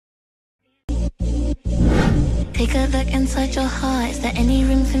Take a look inside your heart, is there any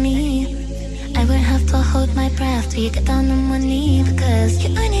room for me? I won't have to hold my breath till you get down on one knee, because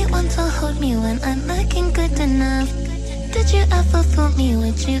you only want to hold me when I'm looking good enough. Did you ever fool me?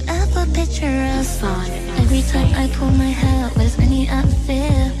 Would you ever picture us? Every time I pull my hair, was any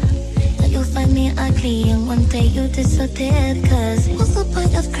fear that you'll find me ugly and one day you'll disappear? Because what's the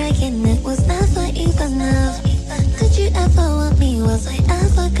point of crying? It was never even enough. Did you ever want me? Was I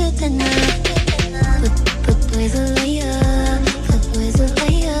ever good enough? But boy's a liar, but boy's a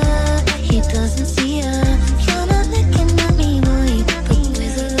liar. He doesn't see her. You're not looking at me, boy. But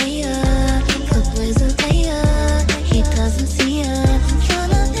boy's a liar, but boy's a liar. He doesn't see her. You're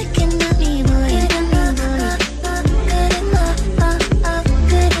not looking at me, boy. Good enough, good enough, good enough,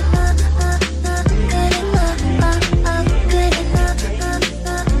 good enough, good enough.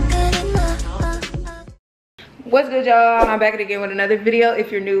 What's good, y'all? I'm back again with another video.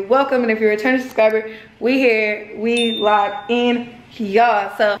 If you're new, welcome, and if you're a returning subscriber, we here, we locked in,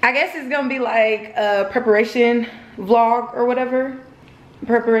 y'all. So I guess it's gonna be like a preparation vlog or whatever,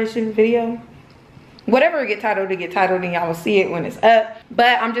 preparation video, whatever it get titled, and y'all will see it when it's up.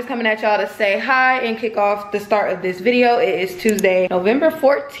 But I'm just coming at y'all to say hi and kick off the start of this video. It is Tuesday, November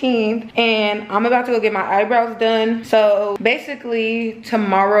 14th, and I'm about to go get my eyebrows done. So basically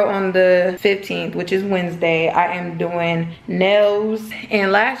tomorrow on the 15th, which is Wednesday, I am doing nails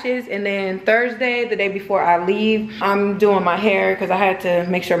and lashes, and then Thursday, the day before I leave, I'm doing my hair because I had to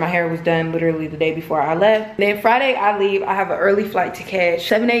make sure my hair was done literally the day before I left. Then Friday I leave. I have an early flight to catch,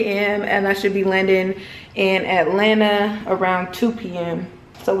 7 a.m. and I should be landing in Atlanta around 2 p.m.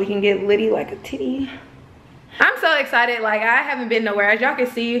 so we can get litty like a titty. I'm so excited. Like, I haven't been nowhere. As y'all can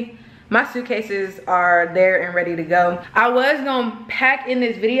see, my suitcases are there and ready to go. I was gonna pack in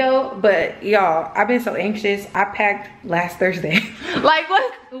this video, but y'all, I've been so anxious. I packed last Thursday. Like,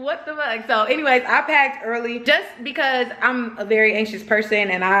 what the fuck? So anyways, I packed early just because I'm a very anxious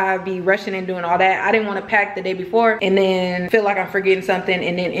person and I be rushing and doing all that. I didn't want to pack the day before and then feel like I'm forgetting something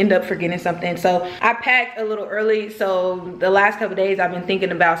and then end up forgetting something. So I packed a little early. So the last couple days I've been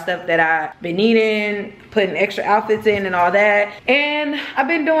thinking about stuff that I've been needing, putting extra outfits in and all that, and I've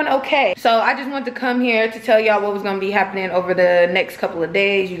been doing okay. So I just wanted to come here to tell y'all what was gonna be happening over the next couple of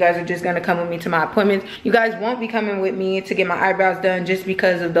days. You guys are just gonna come with me to my appointments. You guys won't be coming with me to get my eyebrows done just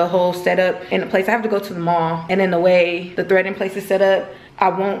because of the whole setup in the place. I have to go to the mall, and then the way the threading place is set up, I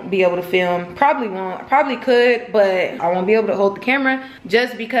won't be able to film. Probably won't. I probably could, but I won't be able to hold the camera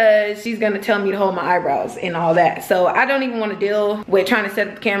just because she's gonna tell me to hold my eyebrows and all that. So I don't even want to deal with trying to set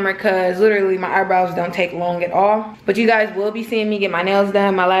up the camera because literally my eyebrows don't take long at all. But you guys will be seeing me get my nails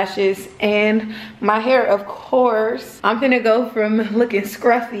done, my lashes, and my hair, of course. I'm gonna go from looking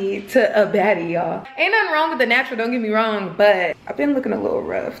scruffy to a baddie, y'all. Ain't nothing wrong with the natural, don't get me wrong, but I've been looking a little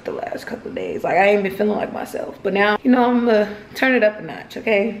rough the last couple of days. Like, I ain't been feeling like myself. But now, you know, I'm gonna turn it up a notch.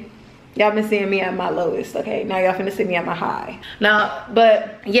 Okay, y'all been seeing me at my lowest. Okay, now y'all finna see me at my high now.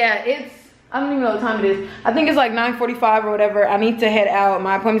 But yeah, it's, I don't even know what time it is. I think it's like 9:45 or whatever. I need to head out.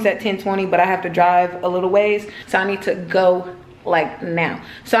 My appointment's at 10:20, but I have to drive a little ways, so I need to go like now.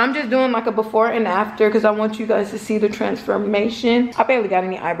 So I'm just doing like a before and after because I want you guys to see the transformation. I barely got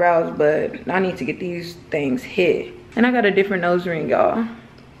any eyebrows, but I need to get these things hit, and I got a different nose ring, y'all.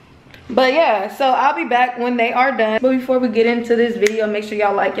 But yeah, so I'll be back when they are done. But before we get into this video, make sure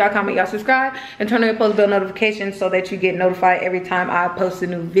y'all like, y'all comment, y'all subscribe, and turn on your post bell notifications so that you get notified every time I post a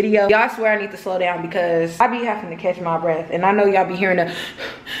new video. Y'all, swear I need to slow down because I be having to catch my breath, and I know y'all be hearing the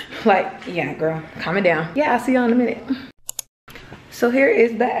like, yeah, girl, calm it down. Yeah, I'll see y'all in a minute. So here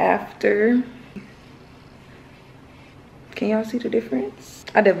is the after. Can y'all see the difference?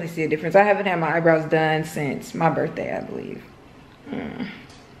 I definitely see a difference. I haven't had my eyebrows done since my birthday, I believe.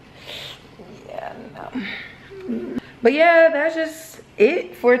 But yeah, that's just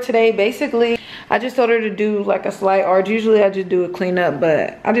it for today. Basically, I just told her to do like a slight arch. Usually I just do a cleanup,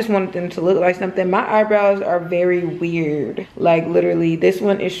 but I just wanted them to look like something. My eyebrows are very weird. Like, literally, this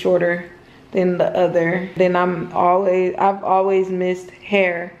one is shorter than the other. Then I've always missed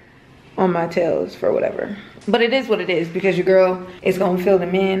hair on my tails for whatever. But it is what it is because your girl is gonna fill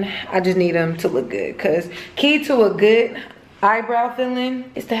them in. I just need them to look good, because key to a good eyebrow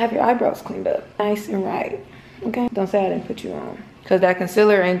filling is to have your eyebrows cleaned up nice and right. Okay, don't say I didn't put you on, because that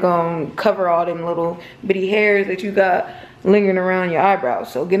concealer ain't gonna cover all them little bitty hairs that you got lingering around your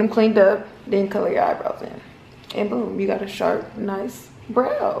eyebrows. So get them cleaned up, then color your eyebrows in, and boom, you got a sharp, nice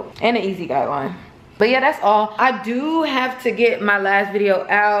brow and an easy guideline. But yeah, that's all. I do have to get my last video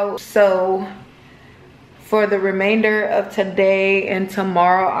out, so For the remainder of today and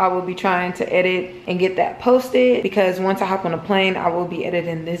tomorrow, I will be trying to edit and get that posted, because once I hop on a plane, I will be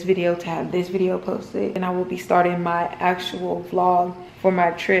editing this video to have this video posted, and I will be starting my actual vlog for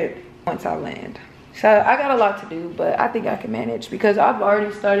my trip once I land. So I got a lot to do, but I think I can manage, because I've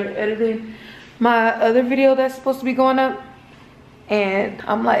already started editing my other video that's supposed to be going up, and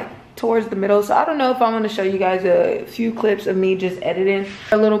I'm like towards the middle. So I don't know if I want to show you guys a few clips of me just editing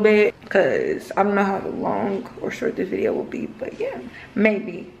a little bit, because I don't know how long or short this video will be, but yeah,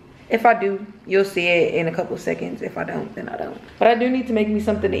 maybe. If I do, you'll see it in a couple of seconds. If I don't, then I don't. But I do need to make me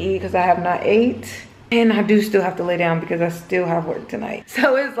something to eat, because I have not ate. And I do still have to lay down because I still have work tonight.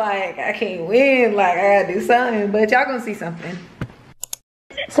 So it's like, I can't win. Like, I gotta do something. But y'all gonna see something.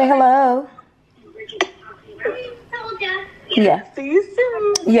 Say hello. Yeah. See you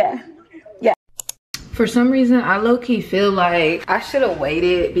soon. Yeah. Yeah. For some reason, I low-key feel like I should have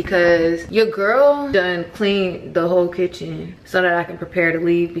waited, because your girl done cleaned the whole kitchen so that I can prepare to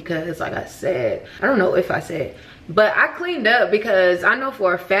leave, because like I said, I don't know if I said, but I cleaned up, because I know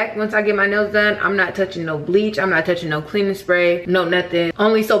for a fact once I get my nails done, I'm not touching no bleach, I'm not touching no cleaning spray, no nothing,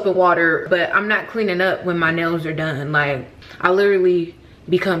 only soap and water. But I'm not cleaning up when my nails are done. Like, I literally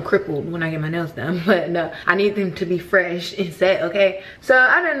become crippled when I get my nails done. But no, I need them to be fresh and set, okay? So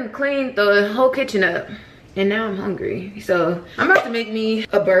I done cleaned the whole kitchen up, and now I'm hungry. So I'm about to make me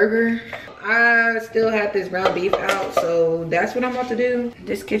a burger. I still have this ground beef out, so that's what I'm about to do.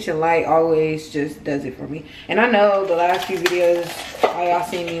 This kitchen light always just does it for me. And I know the last few videos all y'all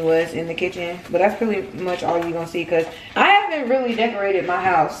seen me was in the kitchen, but that's pretty much all you gonna see, because I haven't really decorated my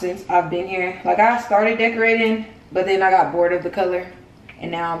house since I've been here. Like, I started decorating, but then I got bored of the color, and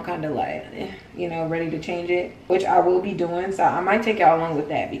now I'm kind of like, you know, ready to change it, which I will be doing. So I might take y'all along with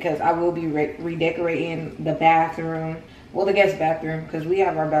that, because I will be redecorating the bathroom. Well, the guest bathroom, because we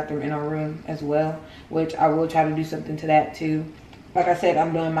have our bathroom in our room as well, which I will try to do something to that too. Like I said,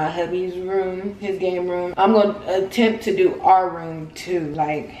 I'm doing my hubby's room, his game room. I'm going to attempt to do our room too,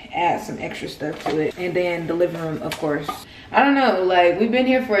 like add some extra stuff to it. And then the living room, of course. I don't know, like, we've been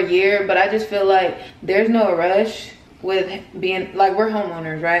here for a year, but I just feel like there's no rush with being, like, we're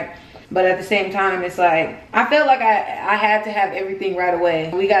homeowners, right? But at the same time, it's like, I felt like I had to have everything right away.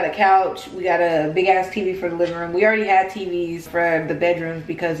 We got a couch, we got a big ass TV for the living room. We already had TVs for the bedrooms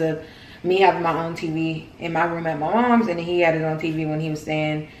because of me having my own TV in my room at my mom's, and he had it on TV when he was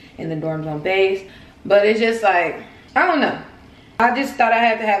staying in the dorms on base. But it's just like, I don't know. I just thought I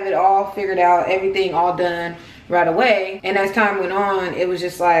had to have it all figured out, everything all done right away. And as time went on, it was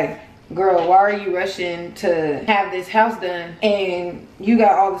just like, girl, why are you rushing to have this house done and you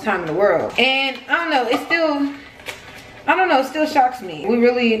got all the time in the world? And I don't know, it still, I don't know, it still shocks me. We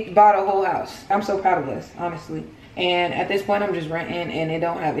really bought a whole house. I'm so proud of us, honestly. And at this point, I'm just renting, and it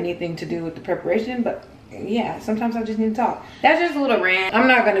don't have anything to do with the preparation, but yeah, sometimes I just need to talk. That's just a little rant. I'm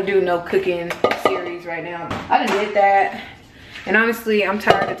not gonna do no cooking series right now. I done did that. And honestly, I'm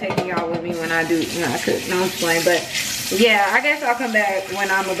tired of taking y'all with me when I do, you know, I cook. No, I'm just playing, but yeah, I guess I'll come back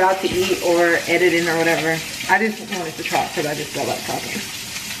when I'm about to eat or editing or whatever. I just wanted to talk because I just felt like talking.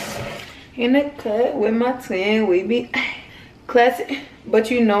 In the cut with my twin, we be classic,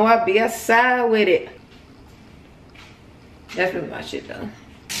 but you know I be outside with it. That's really my shit though.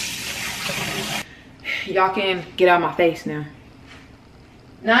 Y'all can get out of my face now.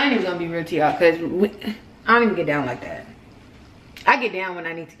 No, I ain't even gonna be real to y'all, because I don't even get down like that. I get down when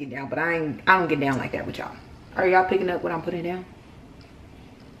I need to get down, but I don't get down like that with y'all. Are y'all picking up what I'm putting down?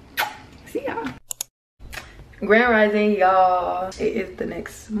 See y'all. Grand rising, y'all. It is the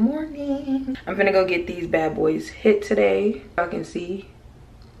next morning. I'm gonna go get these bad boys hit today. Y'all can see.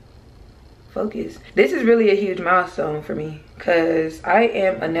 Focus. This is really a huge milestone for me, because I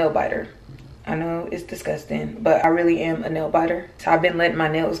am a nail biter. I know it's disgusting, but I really am a nail biter. So I've been letting my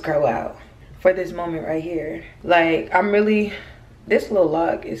nails grow out for this moment right here. Like, I'm really, this little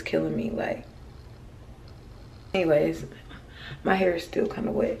lock is killing me. Like, anyways, my hair is still kind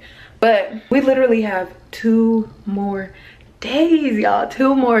of wet, but we literally have 2 more days, y'all.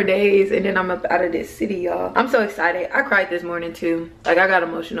 2 more days, and then I'm up out of this city, y'all. I'm so excited. I cried this morning too. Like, I got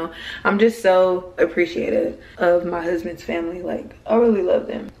emotional. I'm just so appreciative of my husband's family. Like, I really love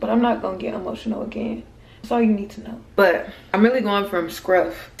them, but I'm not gonna get emotional again. That's all you need to know. But I'm really going from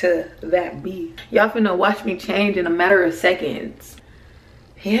scruff to that beef. Y'all finna watch me change in a matter of seconds.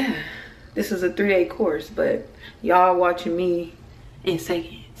 Yeah, this is a 3-day course, but y'all watching me in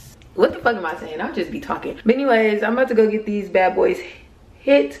seconds. What the fuck am I saying? I'll just be talking. But anyways, I'm about to go get these bad boys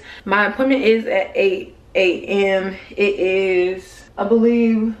hit. My appointment is at 8 a.m. It is, I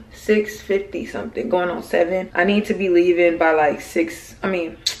believe, 6:50 something, going on 7. I need to be leaving by like 6. I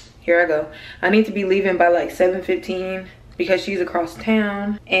mean, here I go. I need to be leaving by like 7:15 because she's across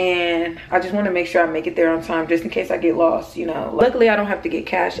town, and I just want to make sure I make it there on time just in case I get lost, you know. Luckily I don't have to get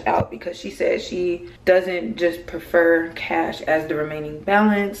cash out because she said she doesn't just prefer cash as the remaining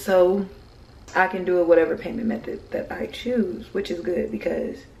balance, so I can do it whatever payment method that I choose, which is good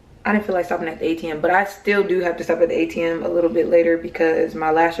because I didn't feel like stopping at the ATM. But I still do have to stop at the ATM a little bit later because my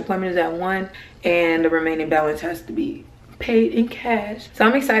lash appointment is at 1 and the remaining balance has to be paid in cash. So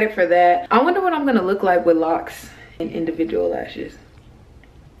I'm excited for that. I wonder what I'm gonna look like with locks and individual lashes.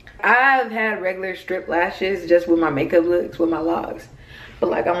 I've had regular strip lashes just with my makeup looks with my locks, but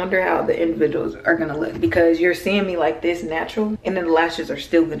like I wonder how the individuals are gonna look because you're seeing me like this natural and then the lashes are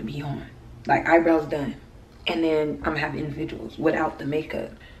still gonna be on, like eyebrows done, and then I'm gonna have individuals without the makeup.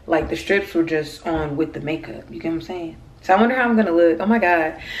 Like the strips were just on with the makeup, you get what I'm saying? So I wonder how I'm gonna look. Oh my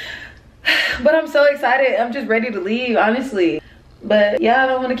god. But I'm so excited. I'm just ready to leave, honestly. But yeah, I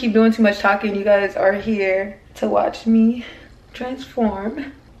don't want to keep doing too much talking. You guys are here to watch me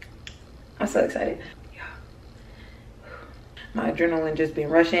transform. I'm so excited. Yeah. My adrenaline just been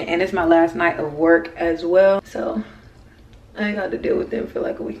rushing, and it's my last night of work as well, so I ain't got to deal with them for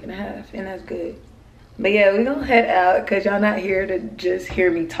like a week and a half, and that's good. But yeah, we're gonna head out because y'all not here to just hear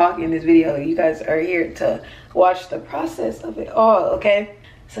me talk in this video. You guys are here to watch the process of it all, okay?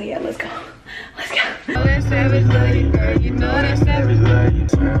 So yeah, let's go. Let's go. Oh, that savage lady, girl. You know that savage lady.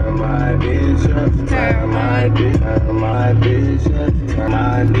 Turn my bitch up. Turn my bitch. Turn my bitch up. Turn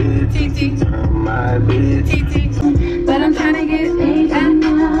my bitch. TT. Turn my bitch. TT. But I'm trying to get things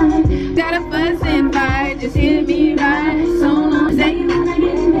out. Got a fuss and fight. Just hit me right. So long. Say you wanna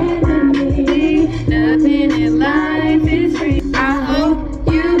get mad at me. Nothing in life is free. I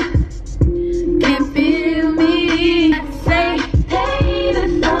hope you can feel me. Say.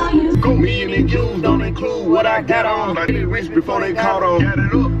 Million in jewels don't include what I got on. I get rich before they caught on. Got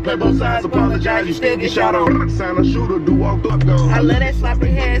it up, play both sides, apologize, you still get shot on. Sign a shooter, do walk up, go. I love that sloppy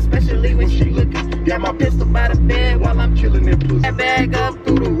hair, especially when she looking. Got my pistol by the bed while I'm Killing it, pussy. that bag up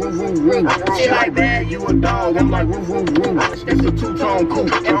through the roof. She like that, You a dog, I'm like woo woo woo. It's a two-tone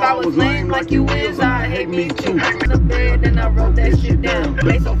coupe. If I was lame like you is, I'd hate me too. In the bed, then I wrote that shit down.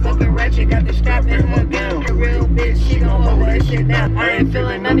 They so fucking ratchet, got the strap in her gown. A real bitch, she gon' hold that shit down. I ain't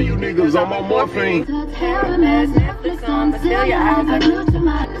feeling none of you niggas, I'm on morphine. Netflix on, but still your eyes are new to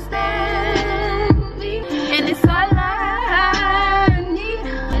my understanding. And it's all I need.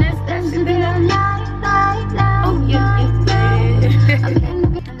 And it's that shit that I like. Oh yeah.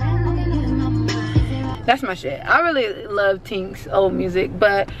 That's my shit. I really love Tink's old music,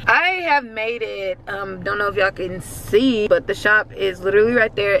 but I have made it, don't know if y'all can see, but the shop is literally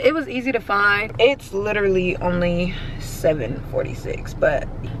right there. It was easy to find. It's literally only 7:46, but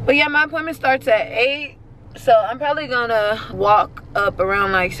yeah, my appointment starts at 8, so I'm probably gonna walk up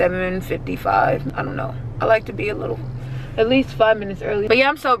around like 7:55. I don't know. I like to be at least 5 minutes early. But yeah,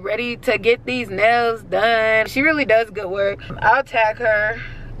 I'm so ready to get these nails done. She really does good work. I'll tag her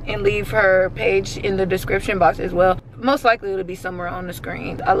and leave her page in the description box as well. Most likely it'll be somewhere on the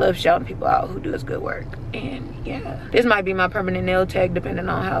screen. I love shouting people out who does good work. And yeah, this might be my permanent nail tag depending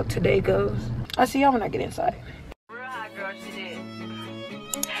on how today goes. I'll see y'all when I get inside. Real hot girl, she did.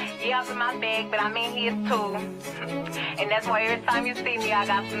 Yeah, I'm in my bag, but I'm in here too. And that's why every time you see me, I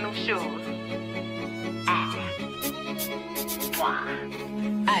got some new shoes.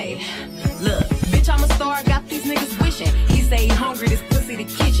 Ay, look, bitch, I'm a star, I got these niggas wishing. He say he hungry, this pussy the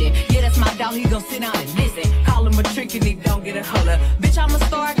kitchen. Yeah, that's my dog, he gon' sit down and listen. Call him a trick and he don't get a holler. Bitch, I'm a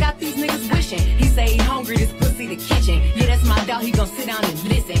star, I got these niggas wishing. He say he hungry, this pussy the kitchen. Yeah, that's my dog, he gon' sit down and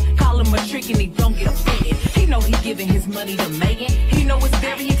listen. Call him a trick and he don't get offended. He know he giving his money to Megan. He know it's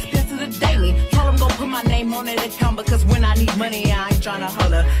very expensive to daily. Told him gon' put my name on that account because when I need money, I ain't tryna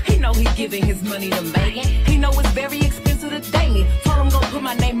holler. He know he giving his money to Megan. He know it's very expensive to daily. Told him gon' put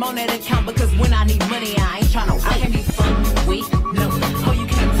my name on that account because when I need money, I ain't tryna wait. I can't be fucked with, no. Oh, you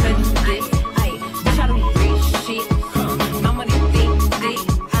can't touch this. Ay, bitch, I don't rich shit. My money thick.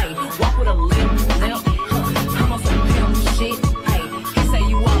 Ay, walk with a limp. I'm on some pimp shit. Ay, he say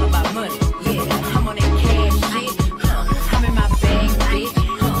you all about money. Yeah, I'm on that cash shit. I'm in my bag, bitch.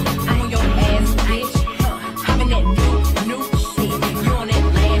 I'm on your ass, bitch. I'm in that new shit. You on that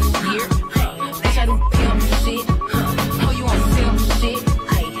last year. Bitch, I do pimp shit. Oh, you on simp shit.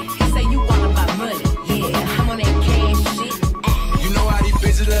 Ay, he say you all about money. Yeah, I'm on that cash shit. You know how these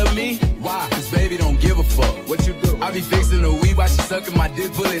bitches love me? Why? Cause baby don't give a fuck. What you do? I be fixing the weed while she sucking my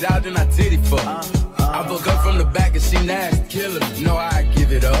dick, pull it out, then I titty fuck. I fuck up from the back and she nasty, killing me. Know I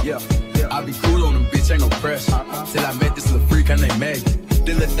give it up. I be cool on them, bitch, ain't no pressure. Till I met this little freak, her name Maggie.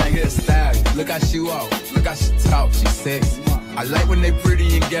 This little thing here style. Look how she walk, look how she talk, she sexy. I like when they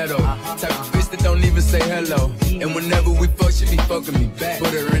pretty and ghetto. Type of bitch that don't even say hello. And whenever we fuck, she be fucking me back.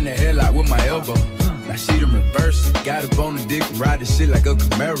 Put her in the headlock with my elbow. Now she the reverse. Got up on the dick and ride the shit like a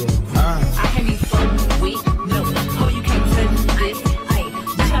Camaro. I can't be fucked with, no. Oh, you can't touch this. Ay,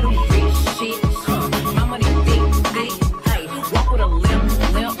 bitch, I do rich shit. My money big. Ay, walk with a limp.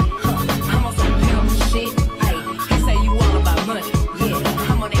 I'm on some pimp shit. Ay, you say you all about money.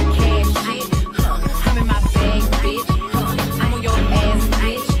 Yeah, I'm on that cash shit. I'm in my bag, bitch. I'm on your ass,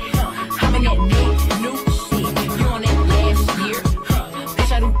 bitch. I'm in that new shit. You on that last year.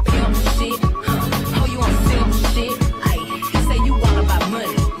 Bitch, I do pimp shit. Oh, you on simp shit. Ay, you say you all about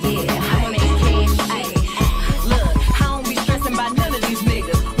money. Yeah, I'm on that cash shit. Look, I don't be stressing by none of these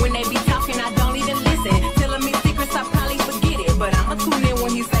niggas. When they be talking, I don't even listen. Telling me secrets, I probably forget it. But I'ma tune in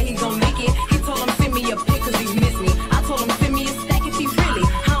when he say he gon' nick it. He told him send me a pic cause he miss me. I told him send me a stack if he really.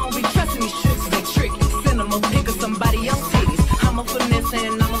 I don't be trusting these tricks, they tricky. Send him a pic of somebody else's titties. I'm a finesse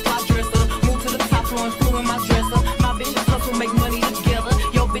and I'm a fly dresser. Move to the top floor and flew in my dresser. My bitches hustle, make money together.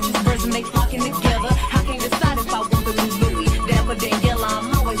 Yo bitches virgin, they flocking together. I can't decide if I want the new Louis. Dapper Daniela,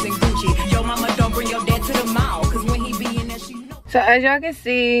 I'm always in Gucci. Yo mama, don't bring your dad to the mall. Cause when he be in there, she know. So as y'all can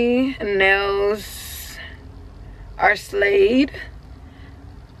see, nails are slayed.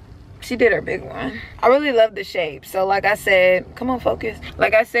 She did her big one. I really love the shape. So like I said, come on, focus.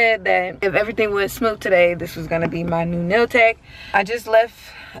 Like I said that if everything went smooth today, this was gonna be my new nail tech. I just left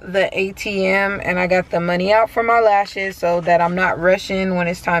the ATM and I got the money out for my lashes so that I'm not rushing when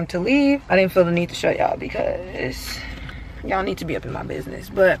it's time to leave. I didn't feel the need to show y'all because y'all need to be up in my business.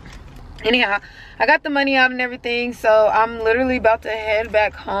 But anyhow, I got the money out and everything, so I'm literally about to head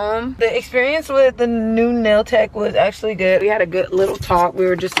back home. The experience with the new nail tech was actually good. We had a good little talk. We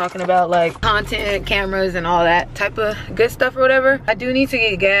were just talking about like content, cameras, and all that type of good stuff or whatever. I do need to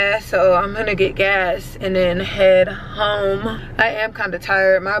get gas, so I'm gonna get gas and then head home. I am kind of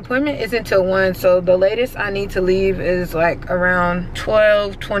tired. My appointment isn't until 1, so the latest I need to leave is like around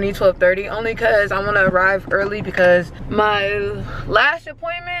 12:20, 12:30, only because I want to arrive early because my last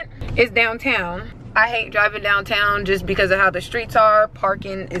appointment is downtown. I hate driving downtown just because of how the streets are.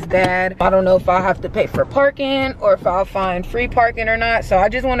 Parking is bad. I don't know if I'll have to pay for parking or if I'll find free parking or not. So I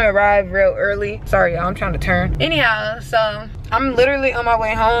just want to arrive real early. Sorry, y'all, I'm trying to turn. Anyhow, so I'm literally on my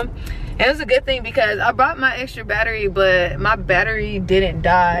way home. And it was a good thing because I brought my extra battery, but my battery didn't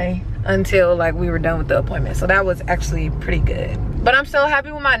die until like we were done with the appointment. So that was actually pretty good. But I'm so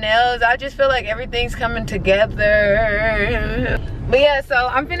happy with my nails. I just feel like everything's coming together. But yeah, so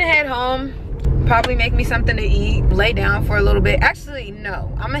I'm finna head home. Probably make me something to eat, lay down for a little bit. Actually,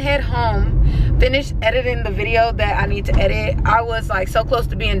 no, I'm gonna head home, finish editing the video that I need to edit. I was like so close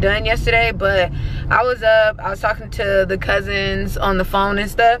to being done yesterday, but I was up, I was talking to the cousins on the phone and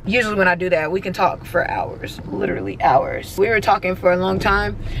stuff. Usually when I do that, we can talk for hours, literally hours. We were talking for a long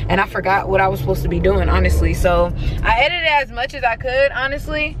time and I forgot what I was supposed to be doing, honestly. So I edited as much as I could,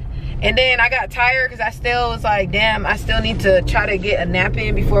 honestly. And then I got tired because I still was like, damn, I still need to try to get a nap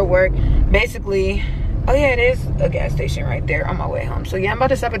in before work. Basically, oh yeah, it is a gas station right there on my way home. So yeah, I'm about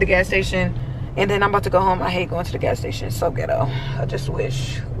to stop at the gas station and then I'm about to go home. I hate going to the gas station, it's so ghetto. I just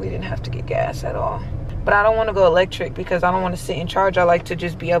wish we didn't have to get gas at all. But I don't want to go electric because I don't want to sit in charge. I like to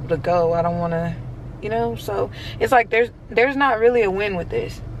just be able to go. I don't want to, you know, so it's like there's not really a win with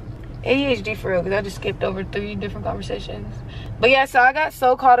this. ADHD for real, because I just skipped over 3 different conversations. But yeah, so I got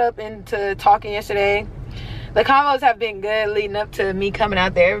so caught up into talking yesterday. The convos have been good leading up to me coming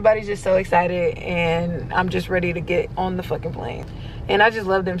out there. Everybody's just so excited and I'm just ready to get on the fucking plane. And I just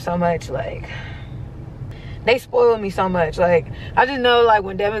love them so much. Like, they spoil me so much. Like, I just know like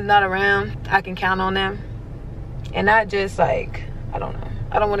when Devin's not around, I can count on them. And not just like, I don't know.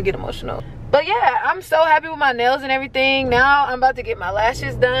 I don't want to get emotional. But yeah, I'm so happy with my nails and everything. Now I'm about to get my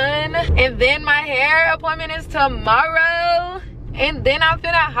lashes done. And then my hair appointment is tomorrow. And then I'm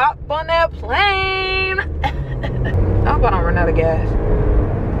finna hop on that plane. I hope I don't run out of gas.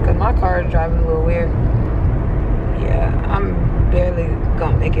 Because my car is driving a little weird. Yeah, I'm barely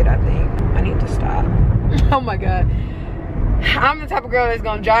gonna make it, I think. I need to stop. Oh my God. I'm the type of girl that's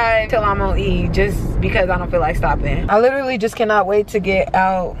gonna drive till I'm on E just because I don't feel like stopping. I literally just cannot wait to get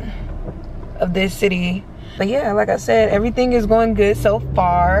out of this city. But yeah, like I said, everything is going good so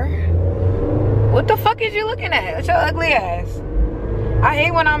far. What the fuck is you looking at? What's your ugly ass? I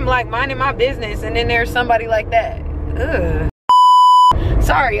hate when I'm like minding my business and then there's somebody like that. Ugh.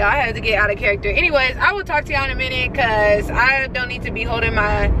 Sorry, y'all, I had to get out of character. Anyways, I will talk to y'all in a minute because I don't need to be holding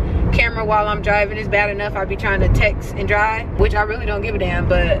my camera while I'm driving. It's bad enough I'll be trying to text and drive, which I really don't give a damn.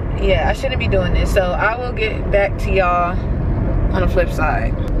 But yeah, I shouldn't be doing this. So I will get back to y'all on the flip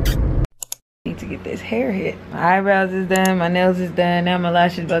side. Need to get this hair hit. My eyebrows is done, my nails is done, now my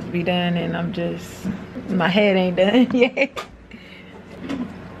lashes about to be done, and I'm just, my head ain't done yet.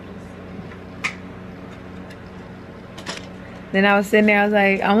 Then I was sitting there, I was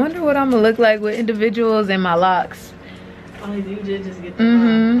like, I wonder what I'm gonna look like with individuals and my locks. Oh, you did just get the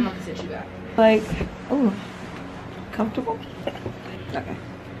I'm gonna sit you back. Like, oh, comfortable? Okay.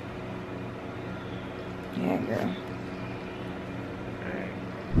 Yeah, girl.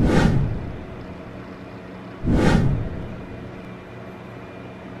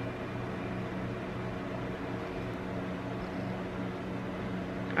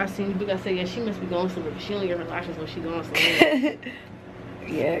 I seen you guys say, yeah, she must be going somewhere because she only get her lashes when she going somewhere.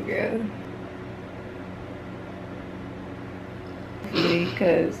 Yeah, girl.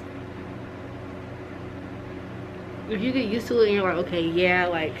 Because if you get used to it and you're like, okay, yeah,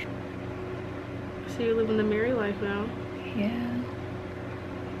 like, so you're living the married life now. yeah,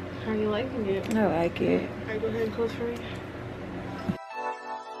 How are you liking it? I like it. Alright, go ahead and close for me.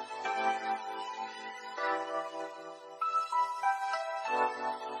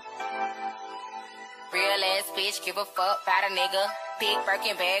 Real ass bitch, give a fuck about a nigga. Big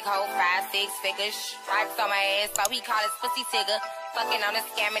Birkin bag, hold 5, 6 figures. Stripes on my ass, so he call his pussy tigger. Fucking on a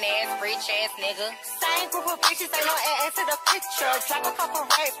scamming ass, rich ass nigga. Same group of bitches, ain't no ass to the picture. Drop a couple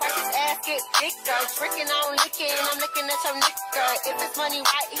rape, watch his ass get bigger. Drinking on licking, I'm looking at your nigga. If it's money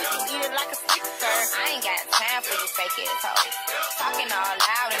right, he can eat it like a sticker. I ain't got time for you fake ass hoes. Talking all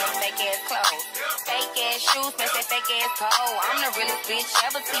loud in them fake ass clothes. Fake ass shoes, match that fake ass toe. I'm the realest bitch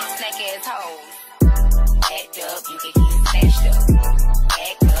ever see snake ass hoes. Act up, you can get snatched up.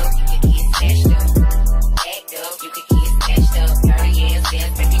 Act up, you can get snatched up. Act up, you can get snatched up. Dirty ass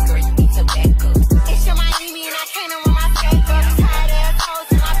dance, baby girl, you need to back up. It's your Miami and I can't run my stack up. Tired ass hoes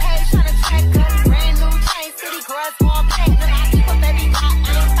in my page tryna track up. Brand new chain, city girls going platinum. I keep a baby rock,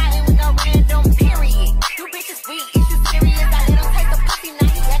 I ain't fighting with no random, period. You bitches weak, is you serious? I let him take the pussy, now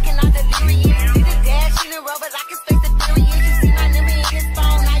he acting all delirious. See the dash in the road, but I can space the period. You see my number in his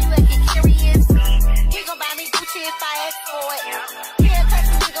phone, now you acting curious. He gon' buy me Gucci if I ask for it. Yeah, cause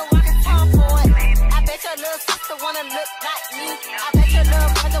the nigga walking tall for it. I bet your little sister wanna look like me. I bet your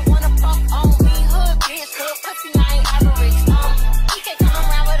little brother wanna fuck on me. Hood bitch, hood pussy, I ain't average. He can't come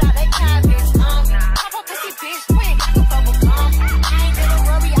around without that cabbage. Pop a pussy bitch quick, I can bubble gum. I ain't never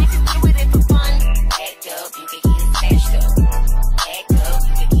worry, I just do it for fun. Act up, you can get snatched up. Act up,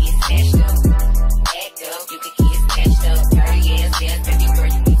 you can get snatched up. Act up, you can get snatched up. Dirty ass dance, baby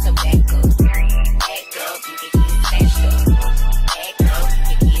girl, you need to back up. Act up, you can get snatched up. Act up,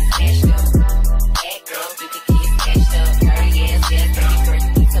 you can get snatched up. Act up, you can get snatched up. Dirty ass dance, baby girl, you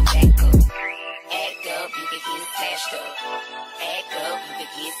need to back up. Act up, you can get snatched up. Act up, you can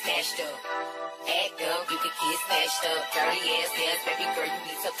get snatched up. Act up, you can get snatched up. Dirty ass dance, baby girl, you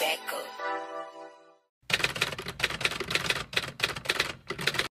need to back up.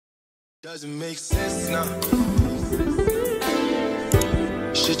 Doesn't make sense now.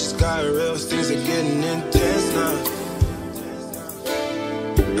 Shit just got real, things are getting intense now.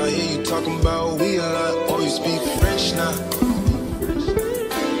 I hear you talking about we a lot, or you speak French now.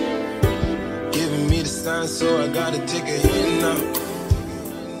 Giving me the sign, so I gotta take a hint now.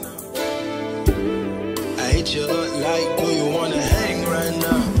 I hate you up like, do you wanna hang right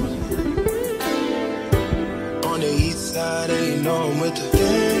now? On the east side, and you know I'm with the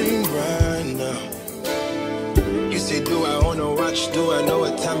gang right now. You say, do I own a watch? Do I know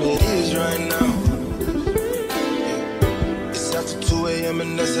what time it is right now? Yeah. It's after 2 a.m.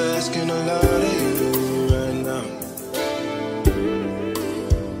 and that's asking a lot of you right now.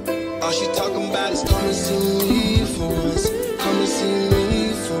 All she talking about is come and see me for once. Come and see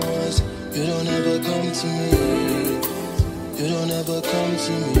me for once. You don't ever come to me. You don't ever come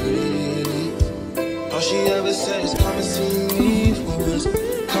to me. All she ever says is come and see me for once.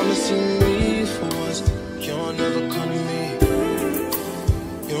 Come and see me for once. You don't ever come to me.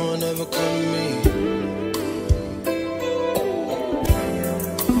 You don't ever come to me.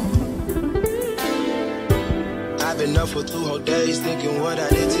 I've been up for 2 whole days thinking what I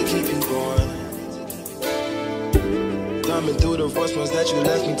did to keep you going. Thumbing through the voicemails that you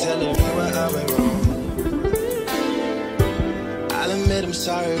left me, telling me where I went wrong. I'll admit I'm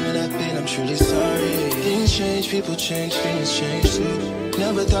sorry when I've been, I'm truly sorry. Things change, people change, feelings change too.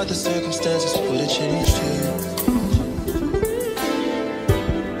 Never thought the circumstances would have changed too.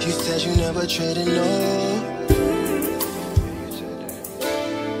 You said you never traded, no.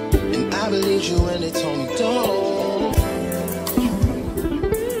 And I believed you when they told me don't.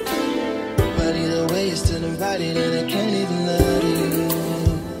 But either way, you're still invited and I can't even let you.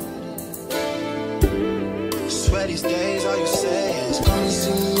 Swear these days, all you say is come and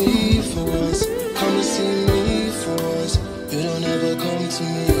see me for once. to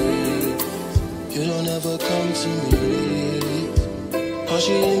me. You don't ever come to me. All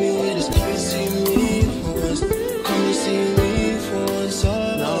she hit me with is come and see me for once. Come and see me for once.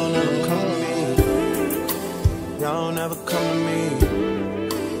 Y'all never come to me. Y'all never come to me.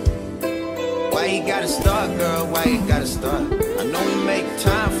 Why you gotta start, girl? Why you gotta start? I know we make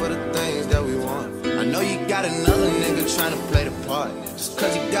time for the things that we want. I know you got another nigga trying to play the part. Just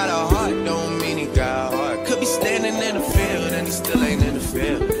cause he got a heart don't mean he got a heart. Could be standing in the field and he still ain't in the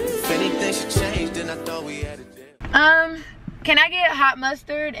field. If anything should change, then I thought we had it there. Can I get hot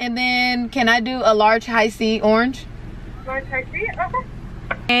mustard and then can I do a large high C orange? Large high C? Okay.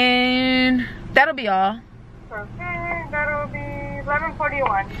 And that'll be all. Okay, that'll be 11:41.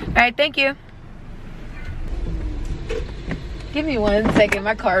 All right, thank you. Give me 1 second,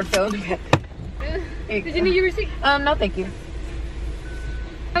 my card fell. Did you need your receipt? No, thank you.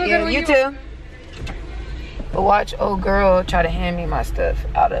 Yeah, you too. But watch old girl try to hand me my stuff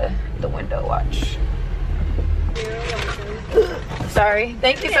out of the window. Watch. Sorry.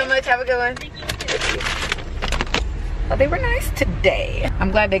 Thank you so much. Have a good one. Oh, they were nice today.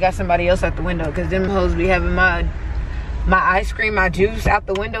 I'm glad they got somebody else out the window because them hoes be having my ice cream, my juice out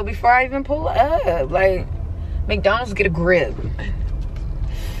the window before I even pull up. Like, McDonald's, get a grip.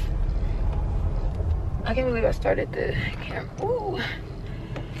 I can't believe I started the camera. Ooh.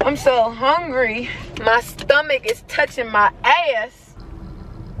 I'm so hungry. My stomach is touching my ass.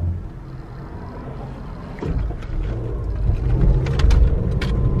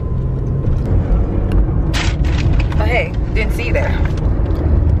 Oh, hey, didn't see you there.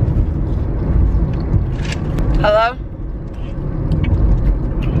 Hello?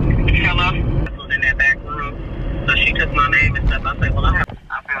 Hello? I was in that back room. So she took my name and stuff. I said, well, I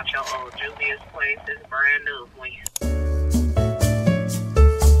found your old Julia's place. It's brand new for you.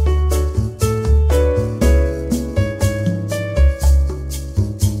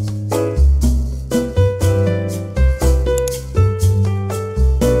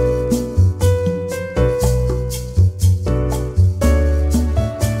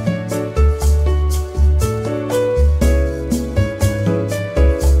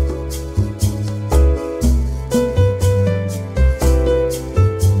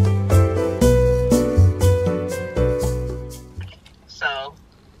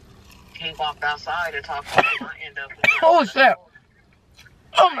 Outside and talk to him. I end up Oh shit.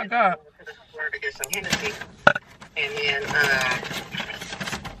 Oh my god. To get some Hennessy. And then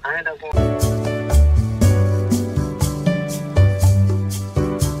I end up going.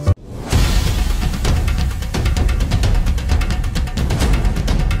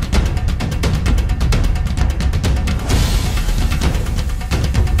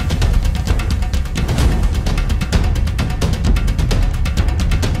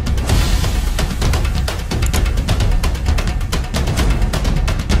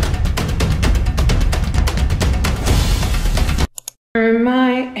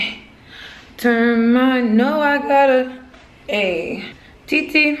 Turn my, no, I gotta, hey,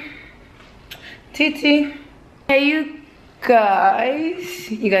 TT, hey you guys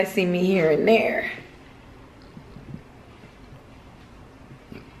see me here and there.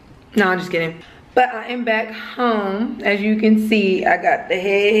 No, I'm just kidding. But I am back home. As you can see, I got the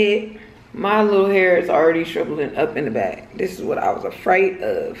head. My little hair is already shriveling up in the back. This is what I was afraid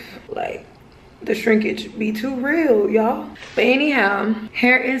of, like, the shrinkage be too real, y'all. But anyhow,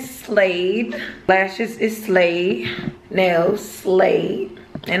 hair is slayed, lashes is slayed, nails slayed,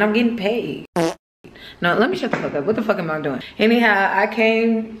 and I'm getting paid. No, let me shut the fuck up. What the fuck am I doing? Anyhow, I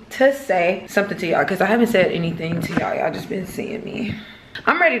came to say something to y'all because I haven't said anything to y'all. Y'all just been seeing me.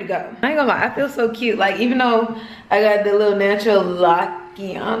 I'm ready to go. I ain't gonna lie, I feel so cute. Like, even though I got the little natural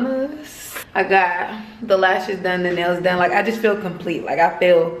lockianas, I got the lashes done, the nails done. Like, I just feel complete. Like, I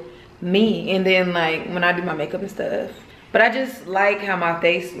feel me. And then, like, when I do my makeup and stuff. But I just like how my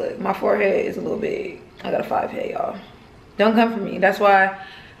face looks. My forehead is a little big. I got a 5 head, y'all. Don't come for me. That's why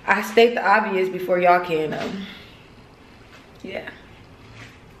I state the obvious before y'all can, yeah.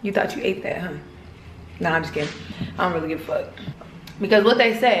 You thought you ate that, huh? Nah, I'm just kidding. I don't really give a fuck. Because what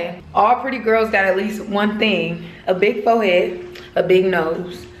they say, all pretty girls got at least one thing: a big forehead, a big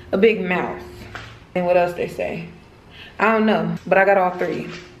nose, a big mouth. And what else they say? I don't know, but I got all 3.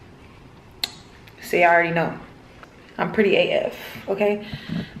 See, I already know. I'm pretty AF, okay?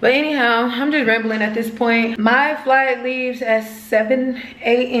 But anyhow, I'm just rambling at this point. My flight leaves at 7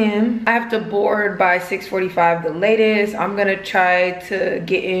 a.m. I have to board by 6:45 the latest. I'm gonna try to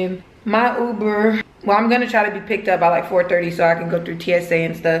get in my Uber. Well, I'm gonna try to be picked up by like 4:30 so I can go through TSA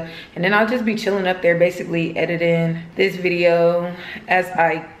and stuff. And then I'll just be chilling up there, basically editing this video as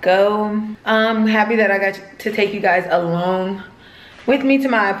I go. I'm happy that I got to take you guys along with me to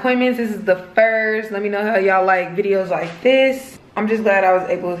my appointments. This is the first. Let me know how y'all like videos like this. I'm just glad I was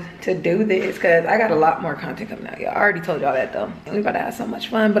able to do this because I got a lot more content coming out, y'all. I already told y'all that though. We about to have so much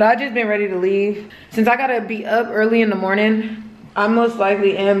fun, but I just been ready to leave. Since I gotta be up early in the morning, I most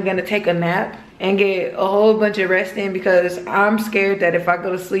likely am gonna take a nap and get a whole bunch of rest in because I'm scared that if I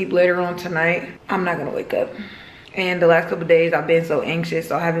go to sleep later on tonight, I'm not gonna wake up. And the last couple of days I've been so anxious,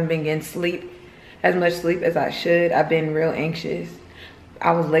 so I haven't been getting as much sleep as I should. I've been real anxious.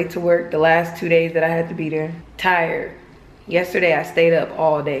 I was late to work the last 2 days that I had to be there. Tired. Yesterday I stayed up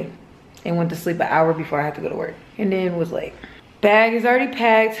all day and went to sleep an hour before I had to go to work and then was late. Bag is already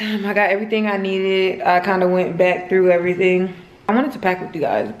packed. I got everything I needed. I kind of went back through everything. I wanted to pack with you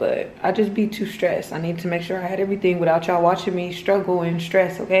guys, but I just be too stressed. I need to make sure I had everything without y'all watching me struggle and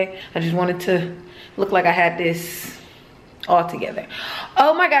stress, okay? I just wanted to look like I had this all together.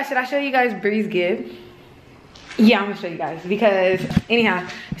 Oh my gosh, should I show you guys Bree's gift? Yeah, I'm gonna show you guys because anyhow,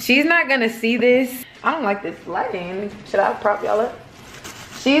 she's not gonna see this. I don't like this lighting. Should I prop y'all up?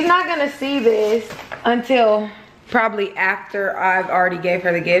 She's not gonna see this until probably after I've already gave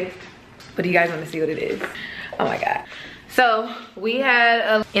her the gift. But you guys wanna see what it is? Oh my God. So we had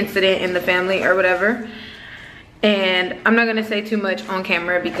an incident in the family or whatever. And I'm not gonna say too much on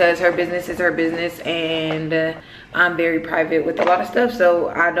camera because her business is her business and I'm very private with a lot of stuff. So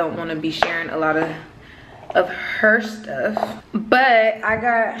I don't wanna be sharing a lot of her stuff. But I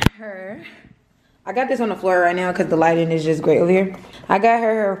got this on the floor right now because the lighting is just great over here. I got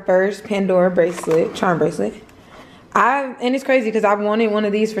her first Pandora bracelet, charm bracelet. And it's crazy because I've wanted one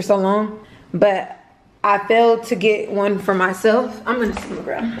of these for so long, but I failed to get one for myself. I'm gonna sit on the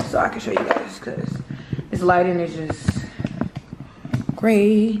ground so I can show you guys because this lighting is just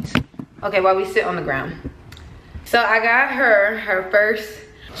great. Okay, while we sit on the ground. So I got her first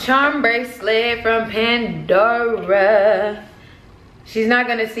charm bracelet from Pandora. She's not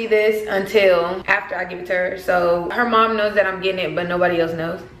gonna see this until after I give it to her. So her mom knows that I'm getting it, but nobody else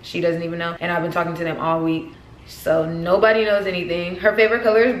knows. She doesn't even know. And I've been talking to them all week. So nobody knows anything. Her favorite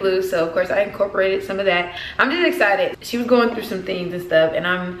color is blue. So of course I incorporated some of that. I'm just excited. She was going through some things and stuff. And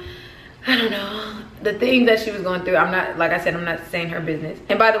I don't know. The things that she was going through, I'm not, like I said, I'm not saying her business.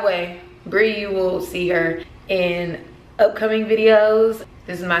 And by the way, Bree, you will see her in upcoming videos.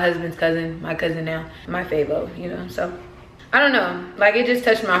 This is my husband's cousin, my cousin now, my favo, you know, so. I don't know, like it just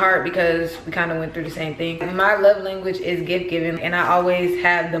touched my heart because we kind of went through the same thing. My love language is gift giving and I always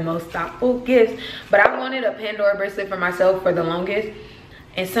have the most thoughtful gifts, but I wanted a Pandora bracelet for myself for the longest.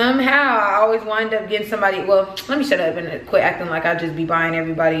 And somehow I always wind up getting somebody, well, let me shut up and quit acting like I just be buying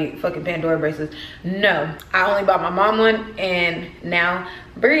everybody fucking Pandora bracelets. No, I only bought my mom one and now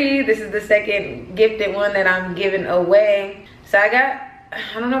Bree, this is the second gifted one that I'm giving away. So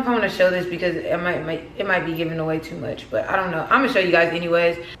I don't know if I want to show this because it might be giving away too much, but I don't know. I'm gonna show you guys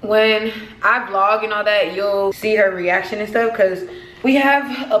anyways. When I vlog and all that, you'll see her reaction and stuff because we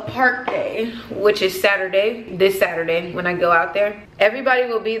have a park day, which is Saturday, this Saturday when I go out there. Everybody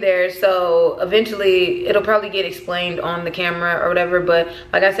will be there, so eventually it'll probably get explained on the camera or whatever, but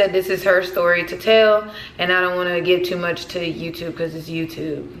like I said, this is her story to tell and I don't want to give too much to YouTube because it's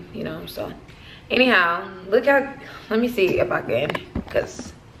YouTube, you know, so. Anyhow, look how, let me see if I can,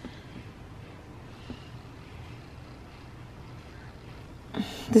 because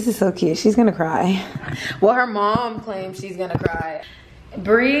this is so cute. She's gonna cry. Well, her mom claims she's gonna cry.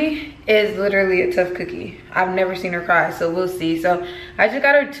 Bree is literally a tough cookie. I've never seen her cry, so we'll see. So I just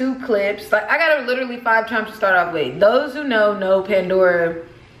got her 2 clips. Like I got her literally 5 times to start off with. Those who know Pandora,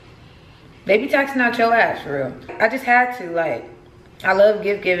 they be taxing out your ass for real. I just had to, like, I love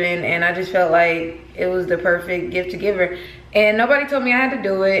gift giving and I just felt like it was the perfect gift to give her. And nobody told me I had to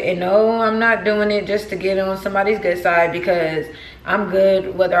do it. And no, I'm not doing it just to get on somebody's good side because I'm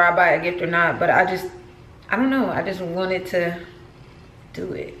good whether I buy a gift or not. But I don't know. I just wanted to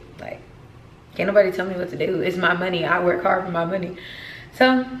do it. Like, can't nobody tell me what to do. It's my money. I work hard for my money.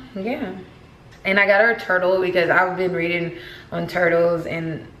 So, yeah. And I got her a turtle because I've been reading on turtles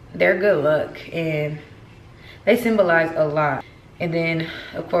and they're good luck. And they symbolize a lot. And then,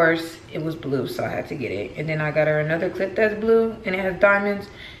 of course, it was blue, so I had to get it. And then I got her another clip that's blue, and it has diamonds.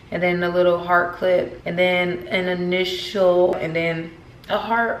 And then a little heart clip, and then an initial, and then a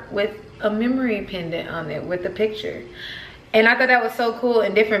heart with a memory pendant on it with a picture. And I thought that was so cool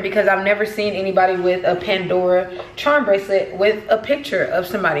and different because I've never seen anybody with a Pandora charm bracelet with a picture of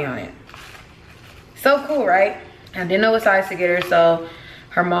somebody on it. So cool, right? I didn't know what size to get her, so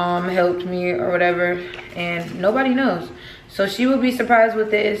her mom helped me or whatever, and nobody knows. So she will be surprised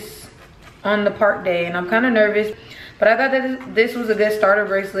with this on the park day, and I'm kind of nervous. But I thought that this was a good starter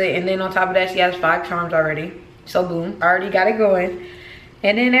bracelet, and then on top of that, she has 5 charms already. So boom, I already got it going.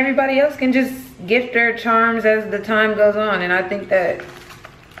 And then everybody else can just gift their charms as the time goes on. And I think that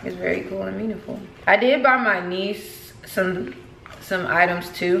is very cool and meaningful. I did buy my niece some items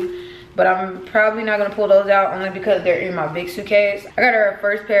too, but I'm probably not gonna pull those out only because they're in my big suitcase. I got her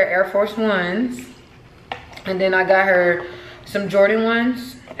first pair of Air Force Ones, and then I got her some Jordan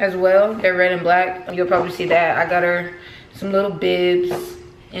ones as well. They're red and black. You'll probably see that. I got her some little bibs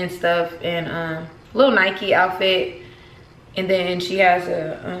and stuff, and little Nike outfit. And then she has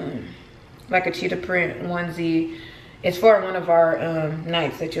a like a cheetah print onesie. It's for one of our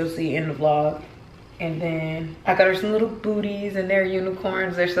nights that you'll see in the vlog. And then I got her some little booties, and they're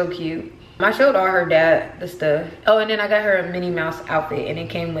unicorns. They're so cute. I showed all her dad the stuff. Oh, and then I got her a Minnie Mouse outfit, and it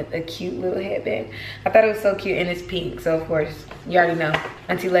came with a cute little headband. I thought it was so cute, and it's pink. So of course, you already know,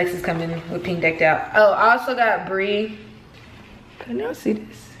 Auntie Lex is coming with pink decked out. Oh, I also got Bree. Can y'all see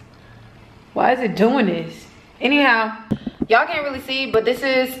this? Why is it doing this? Anyhow, y'all can't really see, but this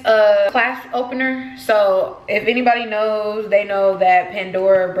is a clasp opener. So if anybody knows, they know that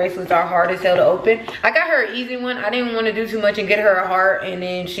Pandora bracelets are hard as hell to open. I got her an easy one. I didn't want to do too much and get her a heart, and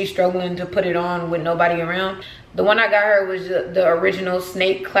then she's struggling to put it on with nobody around. The one I got her was the original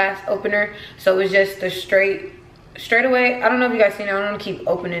snake clasp opener. So it was just the straight away. I don't know if you guys seen it. I don't want to keep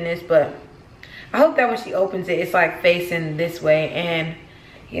opening this, but I hope that when she opens it, it's like facing this way, and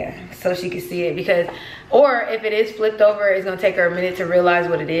yeah, so she can see it. Because, or if it is flipped over, it's gonna take her a minute to realize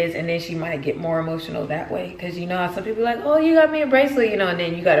what it is, and then she might get more emotional that way. Because you know how some people are like, oh, you got me a bracelet, you know, and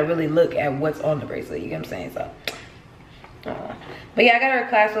then you got to really look at what's on the bracelet, you know what I'm saying? So but yeah, I got her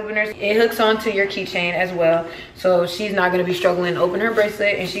clasp openers. It hooks onto your keychain as well, so she's not gonna be struggling to open her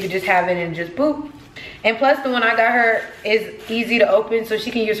bracelet, and she could just have it and just boop. And plus, the one I got her is easy to open, so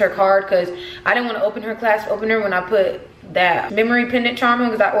she can use her card, because I didn't want to open her clasp opener when I put that memory pendant charm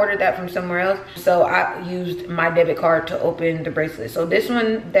on, because I ordered that from somewhere else. So I used my debit card to open the bracelet. So this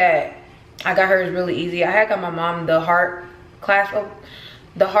one that I got her is really easy. I had got my mom the heart clasp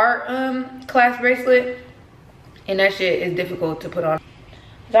bracelet, and that shit is difficult to put on.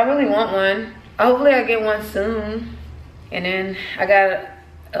 So I really want one. Hopefully I get one soon. And then I got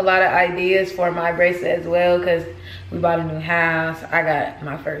a lot of ideas for my bracelet as well, because we bought a new house. I got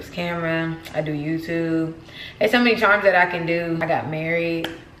my first camera. I do YouTube. There's so many charms that I can do. I got married.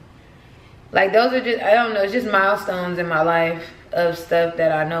 Like, those are just, I don't know, it's just milestones in my life of stuff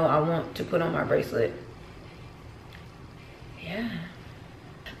that I know I want to put on my bracelet. Yeah.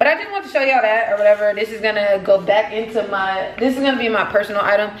 But I just want to show y'all that or whatever. This is gonna go back into this is gonna be my personal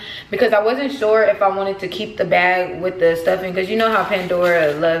item, because I wasn't sure if I wanted to keep the bag with the stuffing, because you know how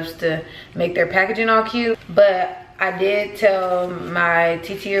Pandora loves to make their packaging all cute. But I did tell my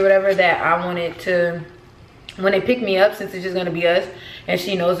TT or whatever that I wanted to, when they pick me up, since it's just gonna be us and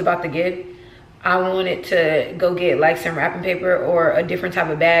she knows about the gift, I wanted to go get like some wrapping paper or a different type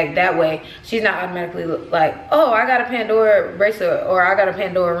of bag. That way she's not automatically like, oh, I got a Pandora bracelet or I got a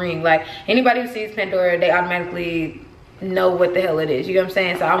Pandora ring. Like, anybody who sees Pandora, they automatically know what the hell it is. You know what I'm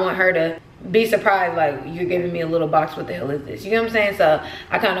saying? So I want her to be surprised, like, you're giving me a little box, what the hell is this? You know what I'm saying? So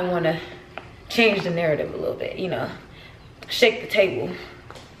I kind of want to change the narrative a little bit, you know, shake the table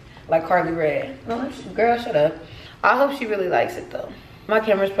like Carly Red. Oh, girl, shut up. I hope she really likes it though. My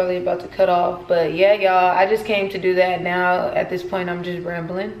camera's probably about to cut off, but yeah, y'all, I just came to do that. Now at this point I'm just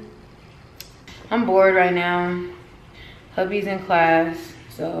rambling. I'm bored right now. Hubby's in class,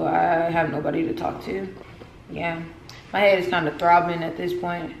 so I have nobody to talk to. Yeah, my head is kind of throbbing at this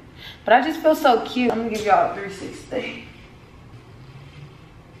point, but I just feel so cute. I'm gonna give y'all a 360.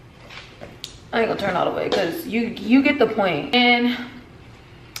 I ain't gonna turn all the way, because you get the point. And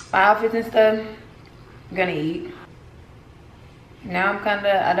my outfits and stuff, I'm gonna eat. Now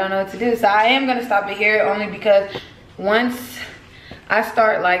I don't know what to do. So I am gonna stop it here, only because once I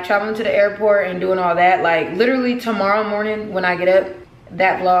start like traveling to the airport and doing all that, like literally tomorrow morning when I get up,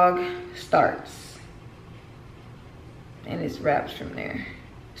 that vlog starts. And it's wraps from there.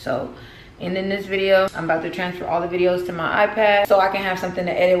 So, and in this video, I'm about to transfer all the videos to my iPad so I can have something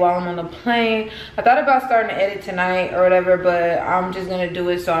to edit while I'm on the plane. I thought about starting to edit tonight or whatever, but I'm just gonna do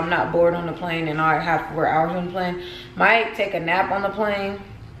it so I'm not bored on the plane and I have 4 hours on the plane. Might take a nap on the plane,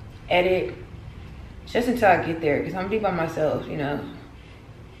 edit, just until I get there, because I'm gonna be by myself, you know.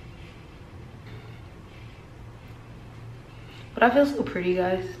 But I feel so pretty,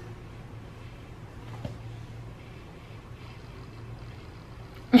 guys.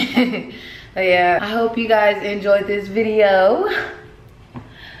 Yeah, I hope you guys enjoyed this video,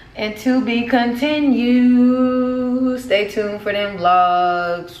 and to be continued. Stay tuned for them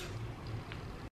vlogs.